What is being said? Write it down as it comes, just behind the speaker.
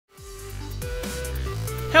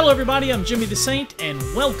Hello everybody, I'm Jimmy the Saint, and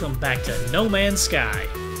welcome back to No Man's Sky.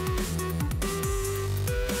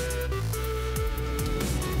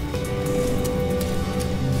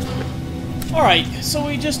 Alright, so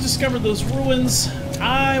we just discovered those ruins.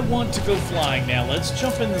 I want to go flying now. Let's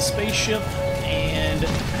jump in the spaceship, and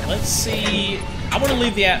let's see... I want to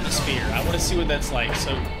leave the atmosphere. I want to see what that's like,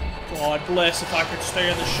 so... God bless if I could stay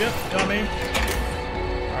in the ship, dummy.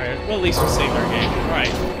 Alright, well at least we saved our game.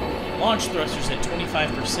 Alright. Launch thrusters at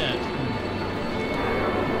 25%.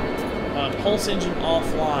 Pulse engine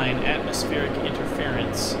offline, atmospheric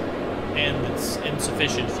interference, and it's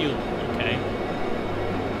insufficient fuel. Okay.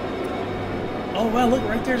 Oh wow, look,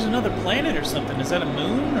 right there's another planet or something. Is that a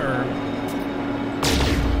moon, or...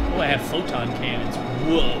 Oh, I have photon cannons.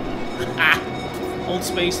 Whoa. Hold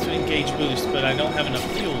space to engage boost, but I don't have enough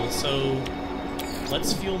fuel, so...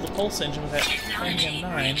 Let's fuel the pulse engine with that Premium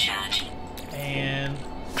 9. And...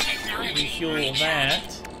 refuel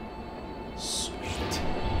that. Sweet.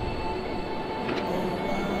 Oh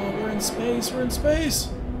wow, we're in space, we're in space!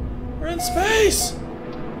 We're in space!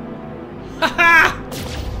 Haha!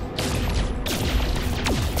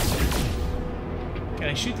 Can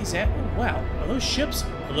I shoot these at? Oh, wow, are those ships?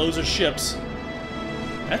 Oh, those are ships.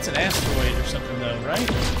 That's an asteroid or something though, right? You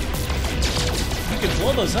can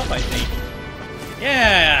blow those up, I think.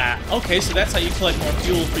 Yeah! Okay, so that's how you collect more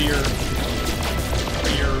fuel for your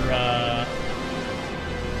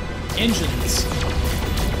engines.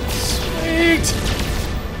 Sweet! Oh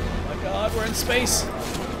my god, we're in space.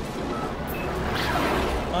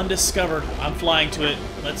 Undiscovered. I'm flying to it.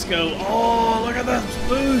 Let's go. Oh, look at that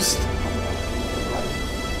boost!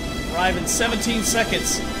 Arrive in 17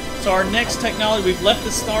 seconds. So our next technology, we've left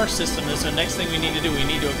the star system. This is the next thing we need to do. We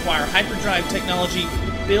need to acquire hyperdrive technology,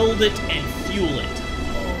 build it, and fuel it.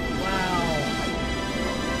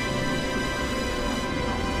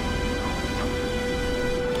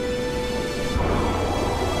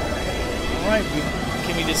 Alright,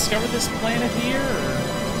 can we discover this planet here? Or?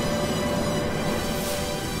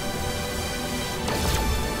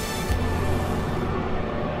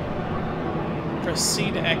 Press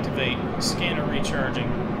C to activate. Scanner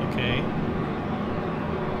recharging. Okay.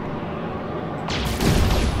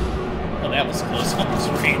 Oh, that was close. I almost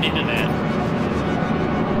ran into that.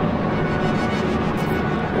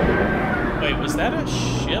 Wait, was that a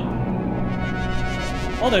ship?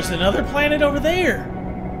 Oh, there's another planet over there!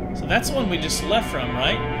 So that's the one we just left from,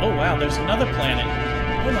 right? Oh wow, there's another planet.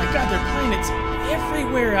 Oh my god, there are planets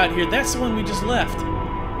everywhere out here. That's the one we just left.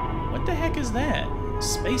 What the heck is that?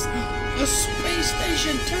 Space... The space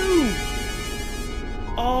station too!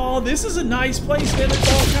 Oh, this is a nice place, man. There's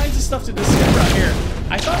all kinds of stuff to discover out here.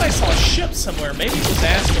 I thought I saw a ship somewhere. Maybe it was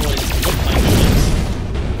asteroids that look like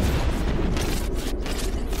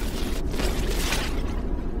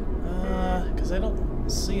ships. Because I don't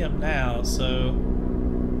see them now, so...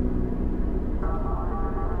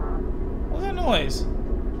 Noise.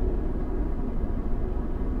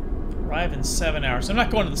 Arrive in 7 hours. I'm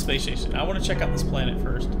not going to the space station. I want to check out this planet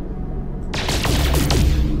first.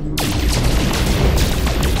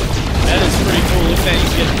 That is pretty cool. Look at that. You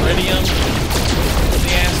get iridium from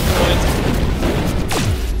the asteroids.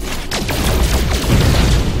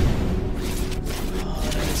 Oh,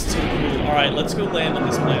 that is too cool. Alright, let's go land on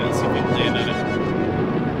this planet. Let's see if we can land on it.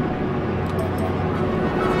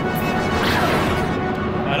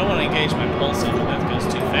 I don't want to engage my pulse engine. That goes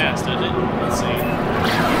too fast, doesn't it? Let's see.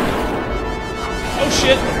 Oh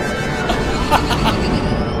shit!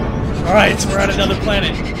 Alright, so we're at another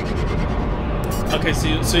planet. Okay,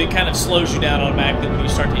 so it kind of slows you down automatically when you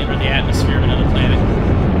start to enter the atmosphere of another planet.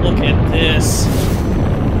 Look at this.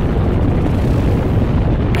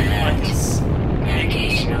 Nice.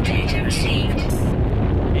 Navigational data received.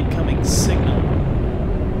 Incoming signal.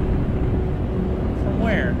 From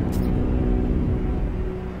where?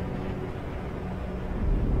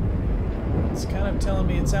 It's kind of telling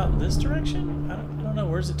me it's out in this direction? I don't know.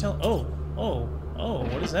 Where's it telling? Oh,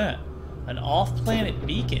 what is that? An off-planet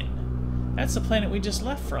beacon. That's the planet we just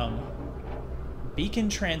left from. Beacon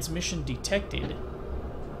transmission detected.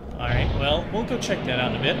 Alright, well, we'll go check that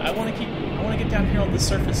out in a bit. I want to get down here on the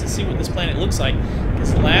surface and see what this planet looks like.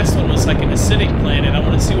 Because the last one was like an acidic planet. I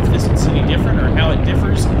want to see if this one's any different or how it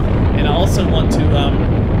differs. And I also want to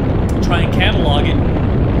try and catalog it.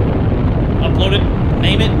 Upload it.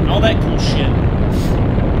 Name it, all that cool shit.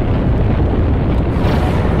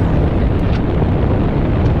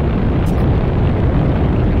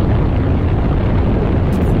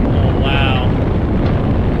 Oh, wow.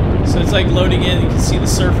 So it's like loading in, you can see the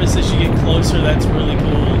surface as you get closer, that's really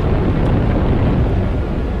cool.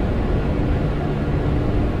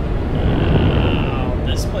 Wow,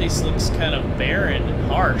 this place place looks kind of barren and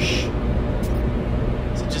harsh.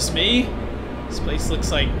 Is it just me? This place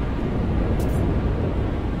looks like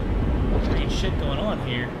strange shit going on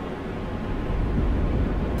here.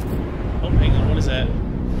 Oh, hang on, what is that?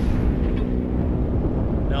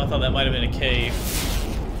 No, I thought that might have been a cave.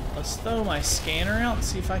 Let's throw my scanner out and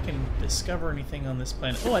see if I can discover anything on this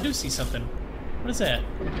planet. Oh, I do see something. What is that?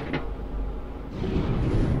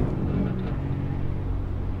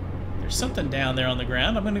 There's something down there on the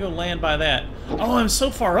ground. I'm gonna go land by that. Oh, I'm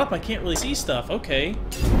so far up I can't really see stuff. Okay. And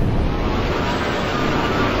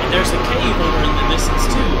there's a cave over in the distance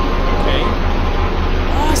too. Okay.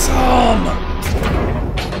 Awesome!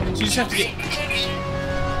 So you just have to get...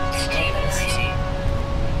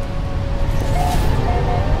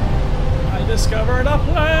 I discovered a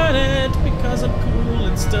planet because I'm cool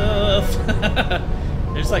and stuff.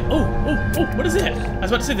 There's like, oh, what is that? I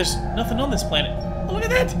was about to say there's nothing on this planet. Oh, look at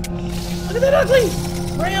that! Look at that ugly,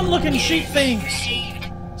 ram-looking sheep thing.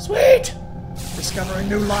 Sweet! Discovering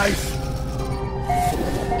new life.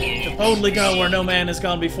 To boldly go where no man has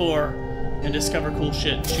gone before and discover cool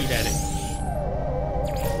shit and shoot at it.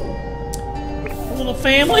 A little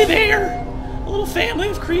family there! A little family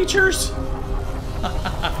of creatures!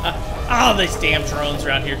 Oh, these damn drones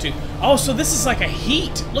are out here too. Oh, so this is like a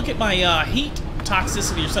heat. Look at my heat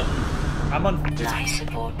toxicity or something. I'm on. It's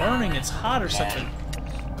burning. It's hot or something.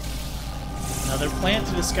 Another plant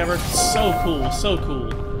to discover. So cool. So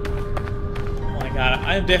cool. Oh my god.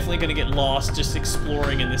 I'm definitely going to get lost just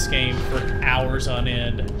exploring in this game for hours on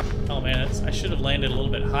end. Oh man, I should have landed a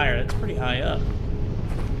little bit higher. That's pretty high up.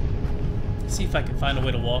 Let's see if I can find a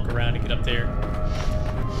way to walk around and get up there.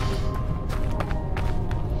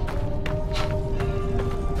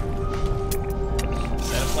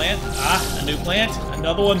 Plant. Ah, a new plant.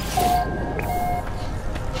 Another one.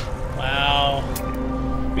 Wow.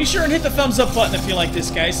 Be sure and hit the thumbs up button if you like this,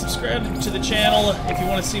 guys. Subscribe to the channel if you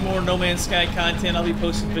want to see more No Man's Sky content. I'll be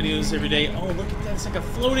posting videos every day. Oh, look at that. It's like a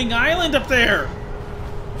floating island up there.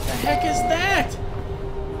 What the heck is that?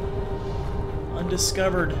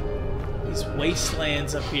 Undiscovered. These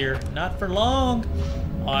wastelands up here. Not for long.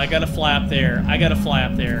 Oh, I gotta fly up there. I gotta fly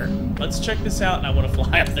up there. Let's check this out, and I want to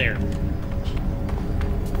fly up there.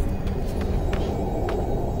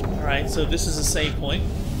 Alright, so this is a save point.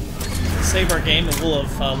 Let's save our game and we'll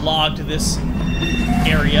have logged this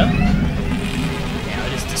area. Now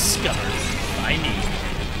it is discovered by me.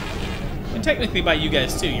 And technically by you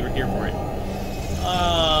guys too, you were here for it.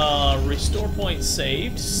 Restore point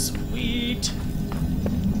saved. Sweet.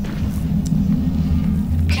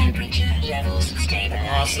 Temperature levels stabilizing.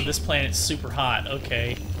 Oh, so this planet's super hot.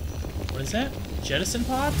 Okay. What is that? Jettison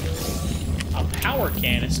pod? A power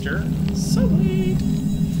canister. Sweet.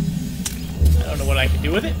 I don't know what I can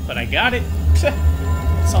do with it, but I got it.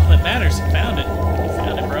 That's all that matters. I found it. You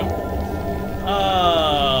found it, bro.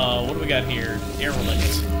 What do we got here?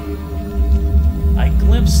 Derelict. I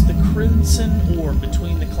glimpsed the crimson orb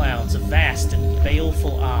between the clouds, a vast and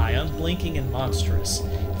baleful eye, unblinking and monstrous.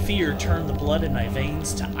 Fear turned the blood in my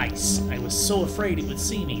veins to ice. I was so afraid it would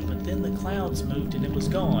see me, but then the clouds moved and it was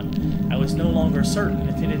gone. I was no longer certain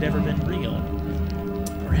if it had ever been real.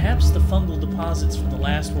 Perhaps the fungal deposits from the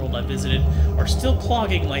last world I visited are still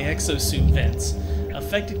clogging my exosuit vents,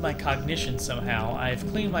 affected my cognition somehow. I have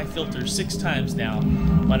cleaned my filters 6 times now,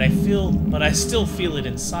 but I still feel it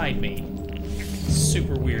inside me.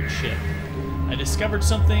 Super weird shit. I discovered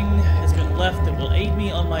something has been left that will aid me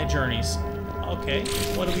on my journeys. Okay,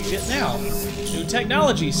 what do we get now? New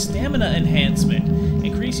technology, stamina enhancement.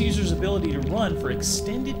 Increase users' ability to run for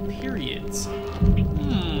extended periods.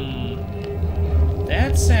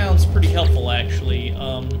 That sounds pretty helpful, actually.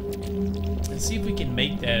 Let's see if we can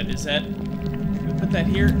make that. Is that... Can we put that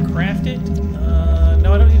here and craft it?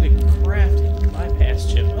 No, I don't need to craft it. Bypass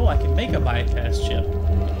chip. Oh, I can make a bypass chip.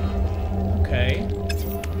 Okay.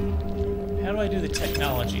 How do I do the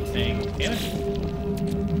technology thing? Damn it.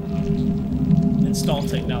 Install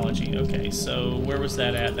technology. Okay, so where was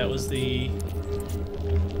that at? That was the...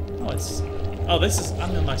 Oh, it's... Oh, this is...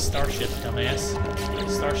 I'm in my Starship, dumbass.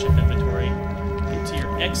 Starship inventory. Get to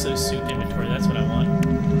your exosuit inventory. That's what I want.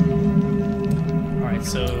 Alright,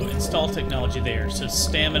 so install technology there. So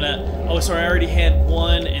stamina... Oh, so I already had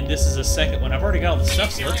one, and this is a second one. I've already got all the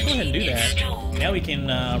stuff, so let's go ahead and do that. Now we can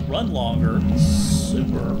run longer.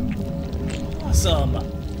 Super awesome.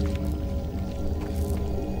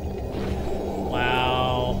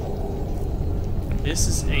 Wow. This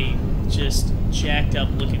is a just jacked up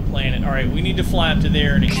looking planet. Alright, we need to fly up to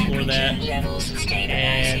there and explore that.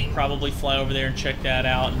 And probably fly over there and check that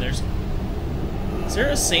out. And there's... Is there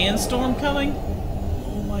a sandstorm coming?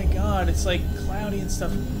 Oh my god, it's like cloudy and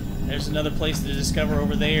stuff. There's another place to discover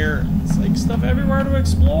over there. It's like stuff everywhere to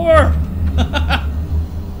explore.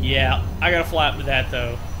 Yeah, I gotta fly up to that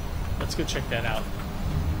though. Let's go check that out.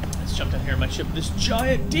 Let's jump down here in my ship. This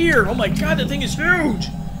giant deer! Oh my god, that thing is huge!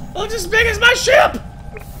 It looks as big as my ship!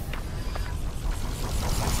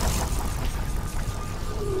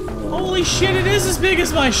 Holy shit, it is as big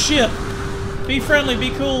as my ship! Be friendly,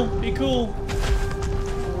 be cool, be cool.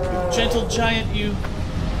 You gentle giant, you.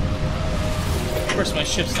 Of course, my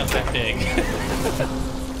ship's not that big.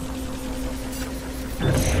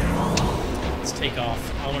 Let's take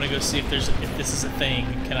off. I want to go see if this is a thing.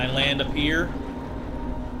 Can I land up here?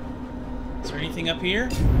 Is there anything up here?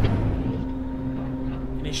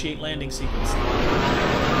 Initiate landing sequence.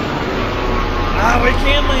 Ah, we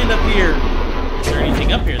can land up here. Is there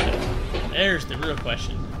anything up here though? There's the real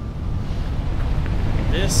question.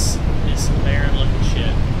 This is some barren looking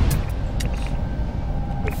shit.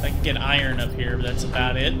 I can get iron up here, but that's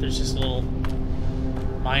about it. There's just little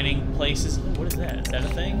mining places. Ooh, what is that? Is that a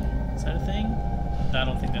thing? Is that a thing? No, I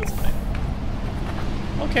don't think that's a thing.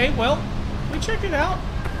 Okay, well, we check it out.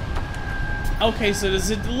 Okay, so does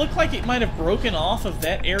it look like it might have broken off of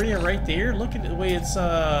that area right there? Look at the way it's,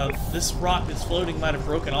 this rock that's floating might have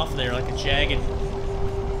broken off of there, like a jagged,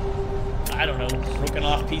 I don't know, broken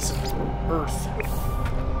off piece of earth.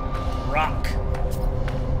 Rock.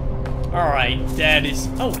 Alright, that is...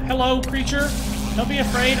 Oh, hello, creature. Don't be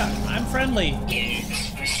afraid. I'm friendly.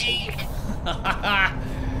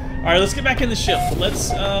 Alright, let's get back in the ship.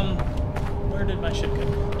 Let's, where did my ship go?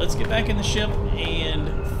 Let's get back in the ship and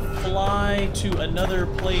fly to another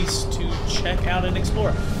place to check out and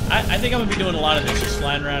explore. I think I'm going to be doing a lot of this, just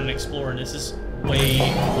flying around and exploring. This is way,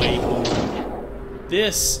 way cool.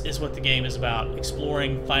 This is what the game is about.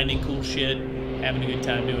 Exploring, finding cool shit, having a good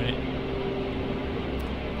time doing it.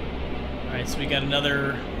 Alright, so we got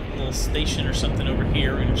another little station or something over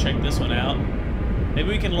here. We're going to check this one out. Maybe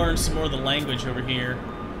we can learn some more of the language over here.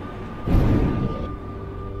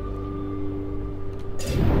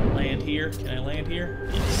 Land here. Can I land here?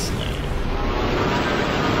 Yes, land.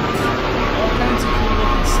 All kinds of cool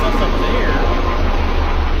looking stuff up there.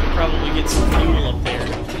 Could probably get some fuel up there.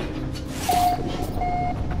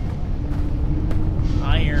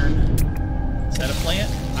 Iron. Is that a plant?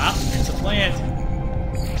 Ah, it's a plant.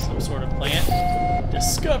 Some sort of plant.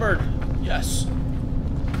 Discovered! Yes.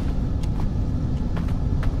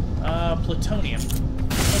 Plutonium.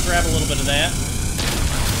 I'll grab a little bit of that.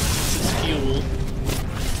 This is fuel.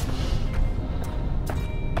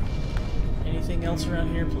 Anything else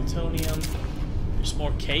around here? Plutonium. There's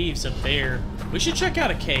more caves up there. We should check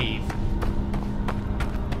out a cave.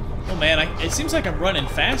 Oh man, it seems like I'm running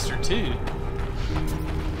faster too.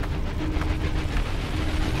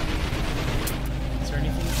 Is there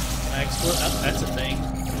anything I explore? Oh, that's a thing.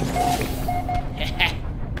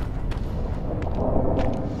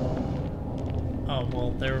 Oh,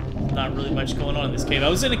 well, there's not really much going on in this cave. I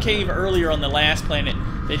was in a cave earlier on the last planet.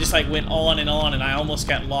 They just like went on, and I almost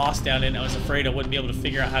got lost down in it. I was afraid I wouldn't be able to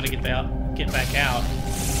figure out how to get back out.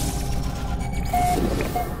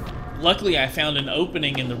 Luckily, I found an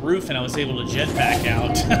opening in the roof, and I was able to jet back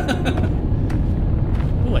out.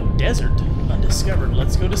 Ooh, a desert. Undiscovered.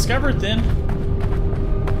 Let's go discover it then.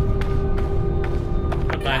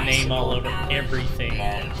 Put my name all over everything.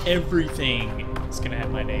 Everything. It's gonna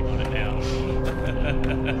have my name on it now.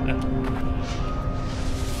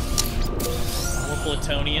 More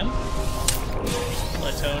plutonium.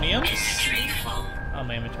 Plutonium. Oh,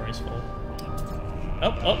 my inventory's full.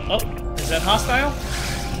 Oh, oh, oh. Is that hostile?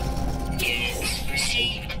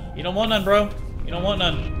 You don't want none, bro. You don't want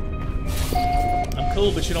none. I'm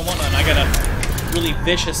cool, but you don't want none. I got a really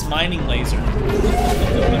vicious mining laser.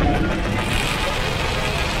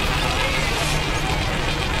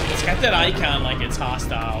 It's got that icon like it's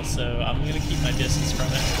hostile, so I'm gonna keep my distance from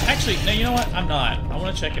it. Actually, no, you know what? I'm not. I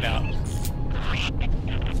want to check it out.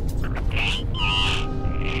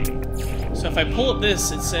 So if I pull up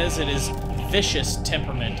this, it says it is vicious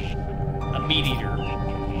temperament, a meat eater.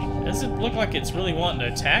 Doesn't look like it's really wanting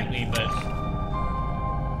to attack me, but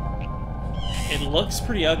it looks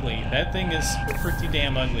pretty ugly. That thing is pretty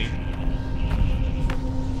damn ugly.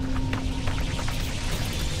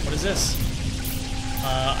 What is this?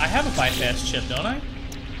 I have a bypass chip, don't I?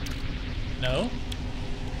 No?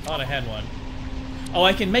 Thought I had one. Oh,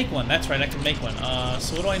 I can make one. That's right, I can make one.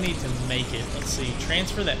 So what do I need to make it? Let's see.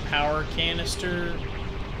 Transfer that power canister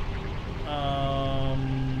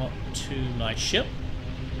to my ship.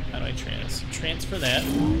 How do I transfer that?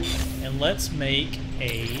 And let's make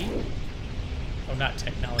a... Oh, not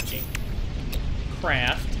technology.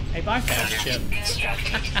 Craft a bypass chip.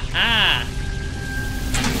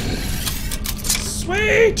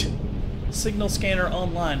 Sweet! Signal scanner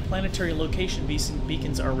online. Planetary location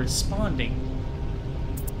beacons are responding.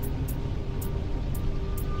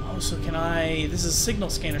 Oh, so can I... This is a signal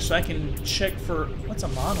scanner, so I can check for... What's a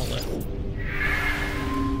monolith?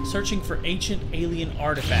 Searching for ancient alien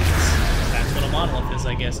artifacts. That's what a monolith is,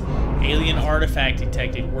 I guess. Alien artifact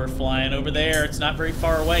detected. We're flying over there. It's not very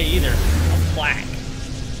far away either. A plaque.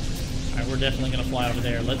 Alright, we're definitely going to fly over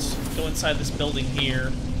there. Let's go inside this building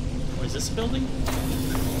here. Or is this a building?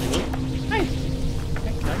 Hey! Can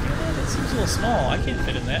I get in there? That seems a little small. I can't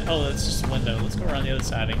fit in that. Oh, that's just a window. Let's go around the other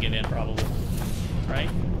side and get in, probably. Right?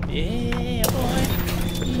 Yeah,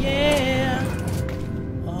 boy! Yeah!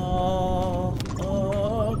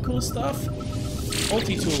 Cool stuff.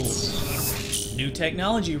 Multi-tool. New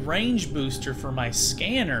technology. Range booster for my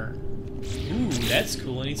scanner. Ooh, that's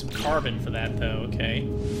cool. I need some carbon for that, though. Okay.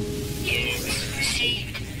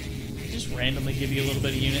 Just randomly give you a little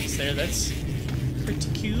bit of units there. That's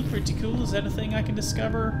pretty cool. Pretty cool. Is that a thing I can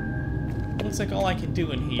discover? Looks like all I can do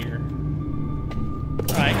in here.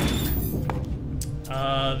 Alright.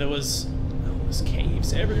 There was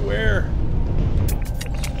caves everywhere.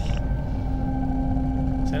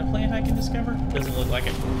 Is that a plant I can discover? Doesn't look like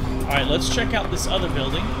it. Alright, let's check out this other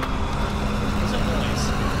building. What's that noise?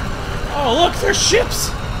 Oh, look! There's ships!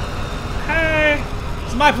 Hey!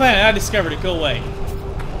 It's my planet. I discovered it. Go away.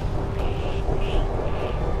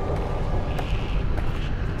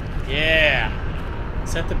 Yeah!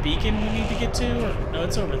 Is that the beacon we need to get to? Or, no,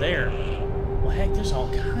 it's over there. Well, heck, there's all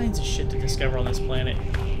kinds of shit to discover on this planet.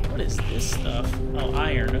 What is this stuff? Oh,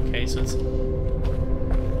 iron. Okay, so it's...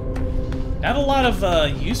 Not a lot of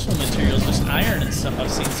useful materials, just iron and stuff I've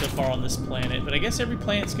seen so far on this planet, but I guess every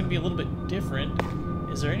planet's going to be a little bit different.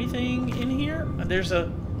 Is there anything in here? There's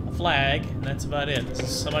a flag, and that's about it. This is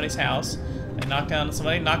somebody's house.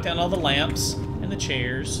 Somebody knocked down all the lamps and the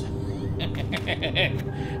chairs.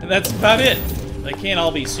 And that's about it. They can't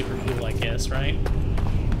all be super cool, I guess, right?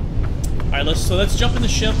 Alright, let's jump in the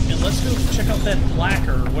ship, and let's go check out that plaque,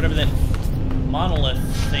 or whatever that monolith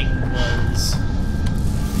thing was.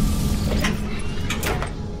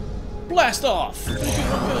 Blast off!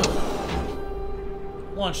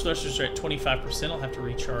 Launch thrusters are at 25%. I'll have to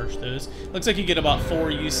recharge those. Looks like you get about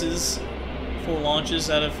 4 launches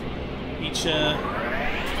out of each. Oh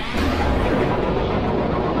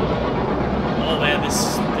man,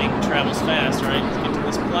 this thing travels fast, right? Let's get to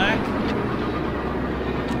this plaque.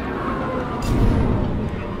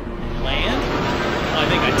 Land. Oh, I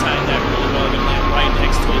think I timed that really well. I'm gonna land right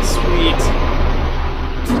next to it. Sweet.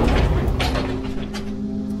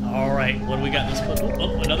 Alright, what do we got in this clip?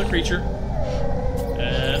 Oh, another creature.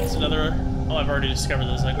 That's another... Oh, I've already discovered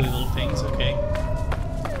those ugly little things. Okay.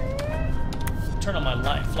 Turn on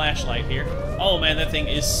my flashlight here. Oh man, that thing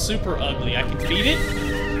is super ugly. I can feed it.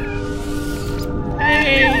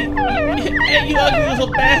 Hey! Hey, you ugly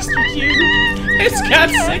little bastard, you! It's got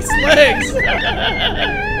 6 legs!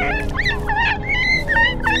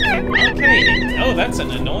 Okay. Oh, that's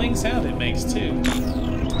an annoying sound it makes, too.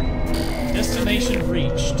 Destination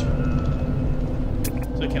reached.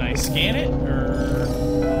 So can I scan it, or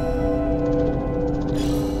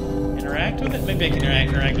interact with it? Maybe I can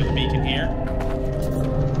interact with the beacon here.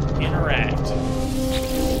 Interact.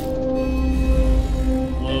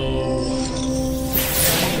 Whoa.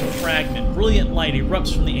 Fragment. Brilliant light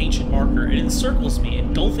erupts from the ancient marker. It encircles me,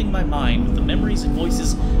 engulfing my mind with the memories and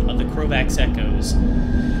voices of the Krovak's echoes.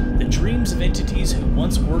 The dreams of entities who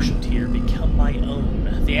once worshipped here become my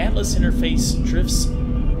own. The Atlas interface drifts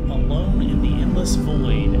alone in the endless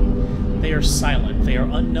void. They are silent. They are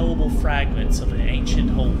unknowable fragments of an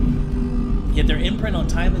ancient whole. Yet their imprint on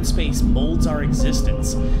time and space molds our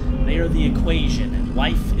existence. They are the equation, and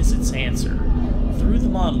life is its answer. Through the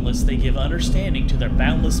monoliths, they give understanding to their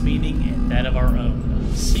boundless meaning and that of our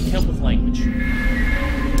own. Seek help with language.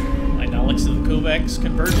 My knowledge of the Krovak's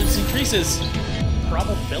convergence increases.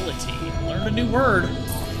 Probability. Learned a new word.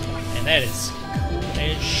 And that is cool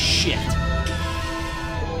as shit.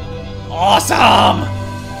 Awesome!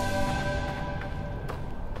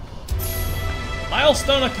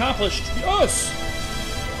 Milestone accomplished. Yes!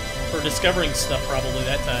 For discovering stuff probably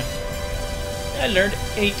that time. I learned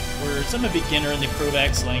 8 words. I'm a beginner in the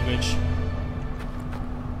Krovak's language.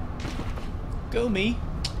 Go me.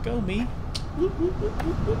 Go me. Woo, woo, woo,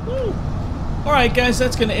 woo, woo, woo. Alright guys,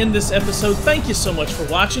 that's going to end this episode. Thank you so much for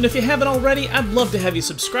watching. If you haven't already, I'd love to have you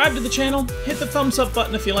subscribe to the channel. Hit the thumbs up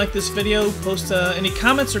button if you like this video. Post any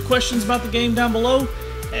comments or questions about the game down below.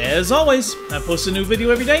 As always, I post a new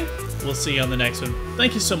video every day. We'll see you on the next one.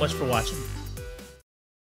 Thank you so much for watching.